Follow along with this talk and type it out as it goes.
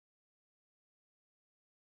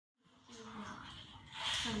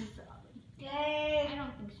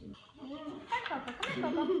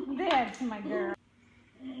That's my girl.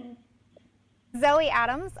 Zoe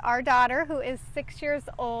Adams, our daughter, who is 6 years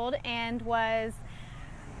old and was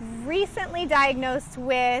recently diagnosed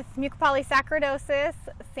with mucopolysaccharidosis,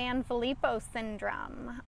 Sanfilippo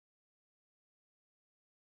syndrome.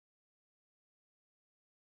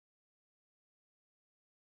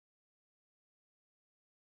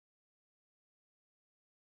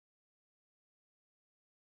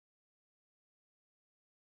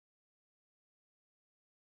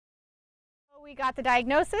 We got the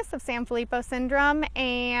diagnosis of Sanfilippo syndrome,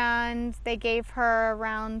 and they gave her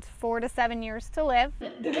around 4 to 7 years to live.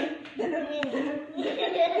 And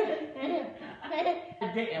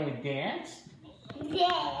we danced?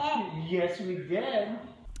 Yeah. Yes, we did.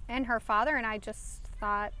 And her father and I just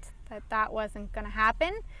thought that that wasn't going to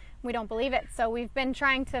happen. We don't believe it. So we've been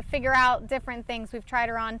trying to figure out different things. We've tried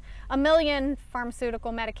her on a million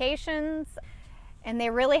pharmaceutical medications, and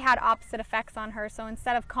they really had opposite effects on her. So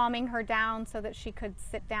instead of calming her down so that she could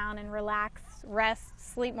sit down and relax, rest,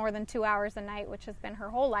 sleep more than 2 hours a night, which has been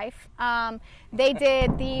her whole life, they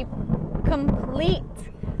did the complete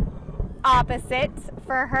opposite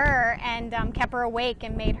for her and kept her awake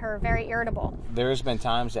and made her very irritable. There's been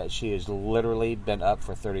times that she has literally been up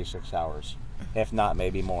for 36 hours, if not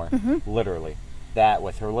maybe more, literally. That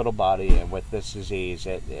with her little body and with this disease,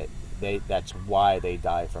 that's why they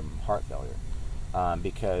die from heart failure.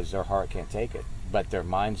 Because their heart can't take it, but their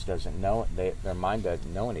mind doesn't know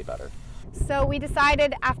any better. So we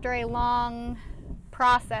decided after a long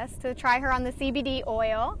process to try her on the CBD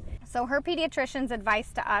oil. So her pediatrician's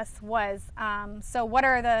advice to us was, so what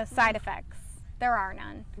are the side effects? There are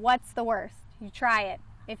none. What's the worst? You try it.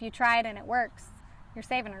 If you try it and it works, you're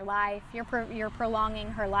saving her life. You're prolonging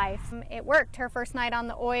her life. It worked. Her first night on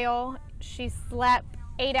the oil, she slept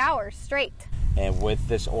 8 hours straight. And with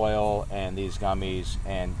this oil and these gummies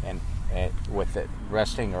and with it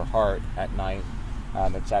resting her heart at night,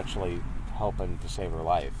 it's actually helping to save her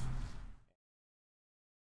life.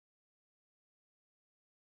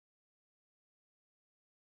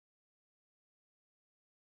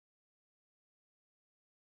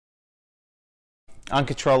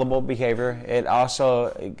 Uncontrollable behavior. It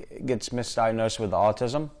also gets misdiagnosed with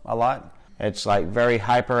autism a lot. It's like very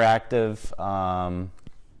hyperactive.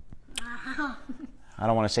 I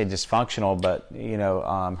don't want to say dysfunctional, but you know,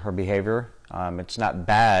 her behavior. It's not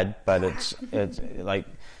bad, but it's like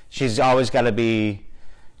she's always got to be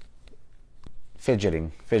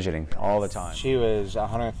fidgeting all the time. She was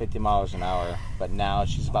 150 miles an hour, but now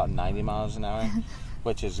she's about 90 miles an hour,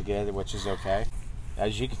 which is good, which is okay.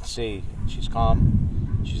 As you can see, she's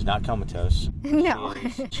calm. She's not comatose. No.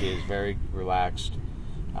 She is very relaxed.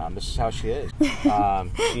 This is how she is.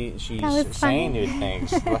 She's saying new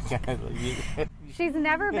things. She's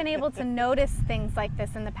never been able to notice things like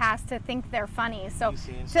this in the past, to think they're funny. So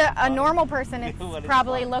to a normal person, it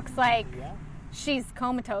probably looks like she's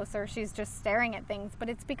comatose or she's just staring at things, but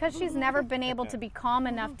it's because she's never been able to be calm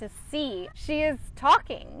enough to see. She is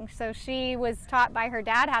talking. So she was taught by her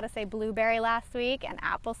dad how to say blueberry last week and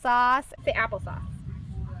applesauce. Say applesauce.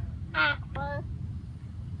 Apple.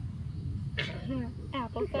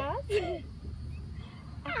 Applesauce.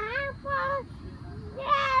 Apple.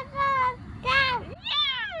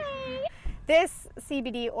 This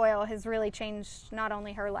CBD oil has really changed not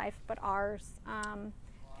only her life but ours,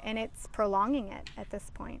 and it's prolonging it at this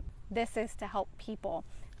point. This is to help people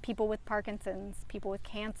with Parkinson's, people with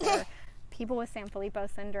cancer, people with Sanfilippo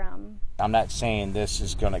syndrome. I'm not saying this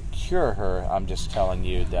is going to cure her. I'm just telling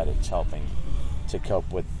you that it's helping to cope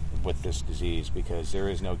with this disease, because there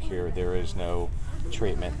is no cure, there is no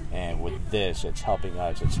treatment, and with this, it's helping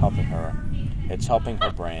us, it's helping her, it's helping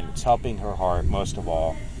her brain, it's helping her heart. Most of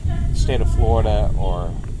all, the state of Florida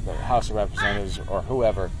or the House of Representatives or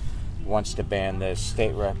whoever wants to ban this,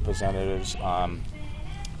 state representatives, I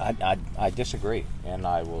disagree, and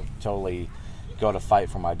I will totally go to fight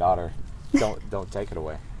for my daughter. Don't take it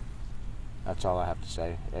away. That's all I have to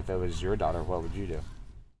say. If it was your daughter, what would you do?